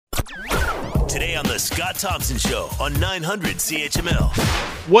Today on The Scott Thompson Show on 900 CHML.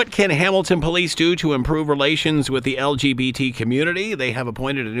 What can Hamilton Police do to improve relations with the LGBT community? They have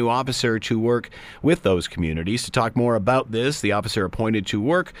appointed a new officer to work with those communities. To talk more about this, the officer appointed to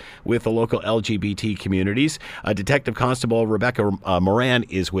work with the local LGBT communities, Detective Constable Rebecca Moran,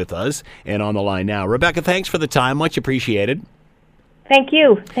 is with us and on the line now. Rebecca, thanks for the time. Much appreciated. Thank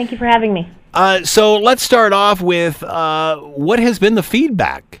you. Thank you for having me. So let's start off with what has been the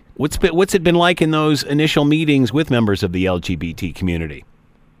feedback? What's it been like in those initial meetings with members of the LGBT community?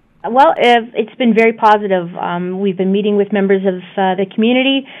 Well, it's been very positive. We've been meeting with members of the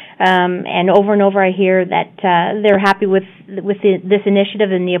community, and over I hear that they're happy with this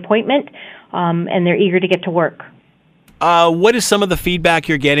initiative and the appointment, and they're eager to get to work. What is some of the feedback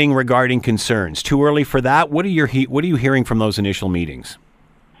you're getting regarding concerns? Too early for that? What are you hearing from those initial meetings?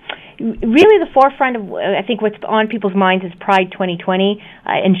 Really, the forefront of, I think, what's on people's minds is Pride 2020,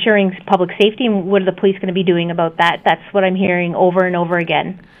 ensuring public safety, and what are the police going to be doing about that? That's what I'm hearing over and over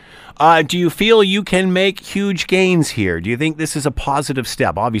again. Do you feel you can make huge gains here? Do you think this is a positive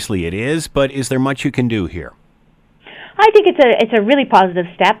step? Obviously it is, but is there much you can do here? I think it's a really positive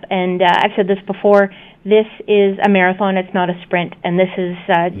step, and I've said this before. This is a marathon, it's not a sprint, and this is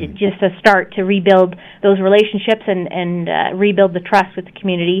just a start to rebuild those relationships and rebuild the trust with the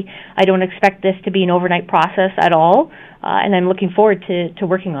community. I don't expect this to be an overnight process at all, and I'm looking forward to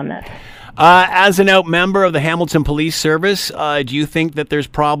working on this. As an out member of the Hamilton Police Service, do you think that there's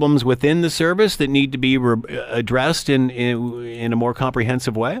problems within the service that need to be addressed in a more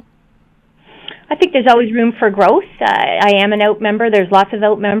comprehensive way? I think there's always room for growth. I am an out member. There's lots of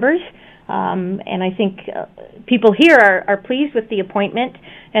out members. And I think people here are pleased with the appointment.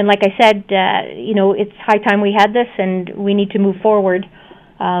 And like I said, it's high time we had this, and we need to move forward.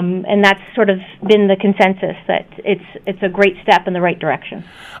 And that's sort of been the consensus, that it's a great step in the right direction.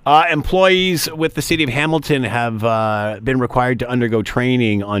 Employees with the City of Hamilton have been required to undergo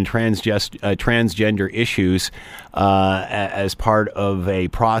training on transgender issues as part of a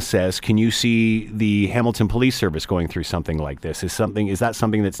process. Can you see the Hamilton Police Service going through something like this? Is that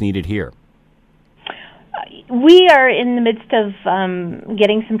something that's needed here? We are in the midst of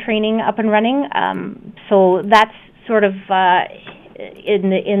getting some training up and running, so that's sort of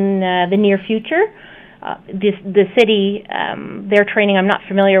in the near future. The city, their training, I'm not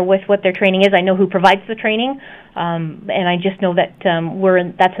familiar with what their training is. I know who provides the training, and I just know that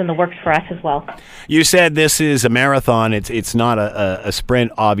that's in the works for us as well. You said this is a marathon. It's not a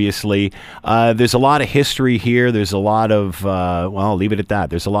sprint, obviously. There's a lot of history here. There's a lot of, I'll leave it at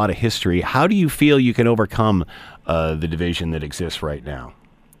that. There's a lot of history. How do you feel you can overcome the division that exists right now?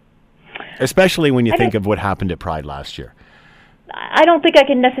 Especially when you think of what happened at Pride last year. I don't think I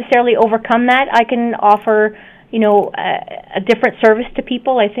can necessarily overcome that. I can offer, a different service to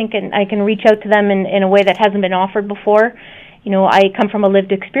people. I think, and I can reach out to them in a way that hasn't been offered before. I come from a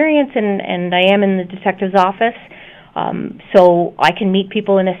lived experience, and I am in the detective's office, so I can meet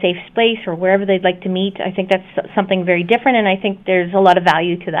people in a safe space or wherever they'd like to meet. I think that's something very different, and I think there's a lot of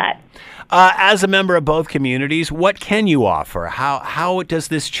value to that. As a member of both communities, what can you offer? How does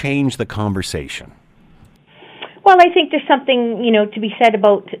this change the conversation? Well, I think there's something, to be said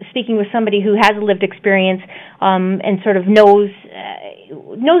about speaking with somebody who has a lived experience and sort of knows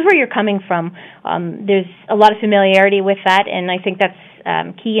where you're coming from. There's a lot of familiarity with that, and I think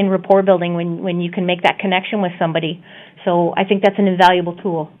that's key in rapport building when you can make that connection with somebody. So I think that's an invaluable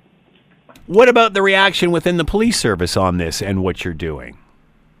tool. What about the reaction within the police service on this and what you're doing?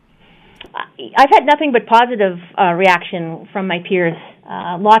 I've had nothing but positive reaction from my peers.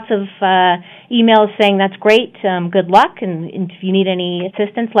 Lots of emails saying that's great, good luck, and if you need any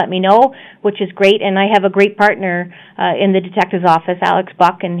assistance, let me know, which is great. And I have a great partner in the detective's office, Alex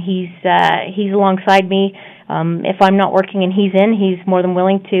Buck, and he's alongside me. If I'm not working and he's in, he's more than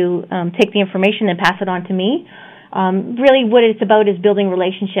willing to take the information and pass it on to me. Really what it's about is building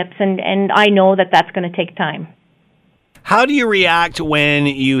relationships, and I know that that's going to take time. How do you react when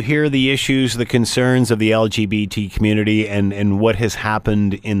you hear the issues, the concerns of the LGBT community and what has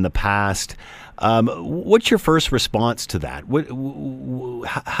happened in the past? What's your first response to that?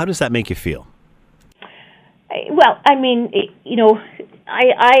 How does that make you feel? Well, I mean,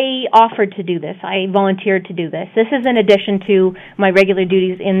 I offered to do this. I volunteered to do this. This is in addition to my regular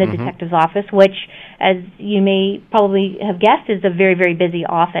duties in the detective's office, which, as you may probably have guessed, is a very, very busy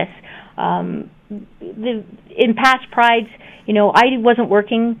office. In past Prides, I wasn't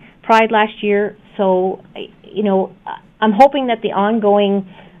working Pride last year, so, I'm hoping that the ongoing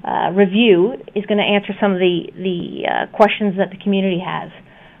review is going to answer some of the questions that the community has,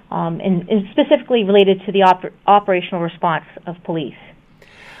 and specifically related to the operational response of police.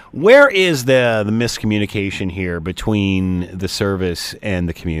 Where is the miscommunication here between the service and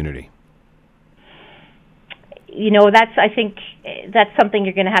the community? I think that's something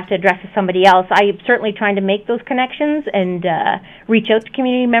you're going to have to address with somebody else. I'm certainly trying to make those connections and reach out to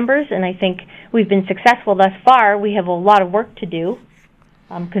community members, and I think we've been successful thus far. We have a lot of work to do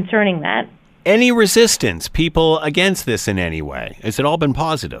concerning that. Any resistance, people against this in any way? Has it all been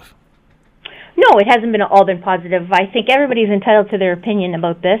positive? No, it hasn't all been positive. I think everybody's entitled to their opinion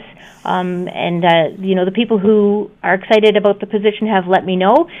about this, the people who are excited about the position have let me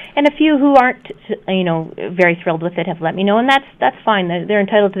know, and a few who aren't, very thrilled with it have let me know, and that's fine. They're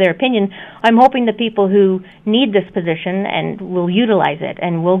entitled to their opinion. I'm hoping the people who need this position and will utilize it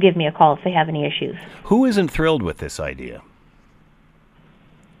and will give me a call if they have any issues. Who isn't thrilled with this idea?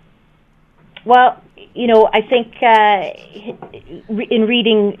 Well, I think in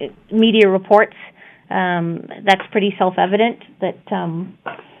reading media reports, that's pretty self-evident that,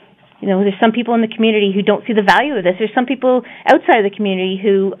 there's some people in the community who don't see the value of this. There's some people outside of the community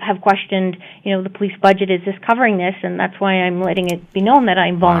who have questioned, the police budget, is this covering this? And that's why I'm letting it be known that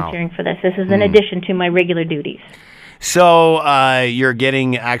I'm volunteering for this. This is in addition to my regular duties. So you're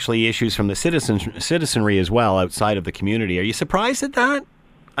getting actually issues from the citizenry as well outside of the community. Are you surprised at that?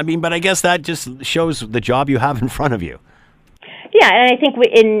 But I guess that just shows the job you have in front of you. Yeah, and I think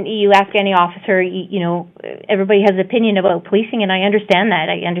you ask any officer, everybody has an opinion about policing, and I understand that.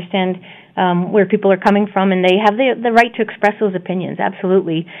 I understand where people are coming from, and they have the right to express those opinions,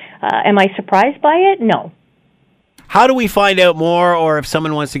 absolutely. Am I surprised by it? No. How do we find out more, or if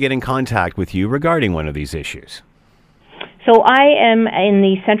someone wants to get in contact with you regarding one of these issues? So I am in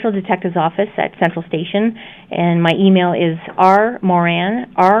the Central Detective's Office at Central Station, and my email is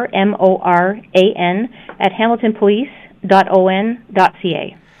rmoran, RMORAN, at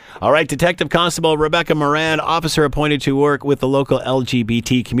hamiltonpolice.on.ca. All right, Detective Constable Rebecca Moran, officer appointed to work with the local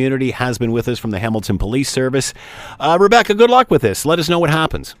LGBT community, has been with us from the Hamilton Police Service. Rebecca, good luck with this. Let us know what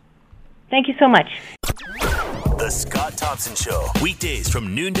happens. Thank you so much. The Scott Thompson Show, weekdays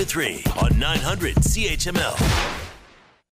from noon to 3 on 900 CHML.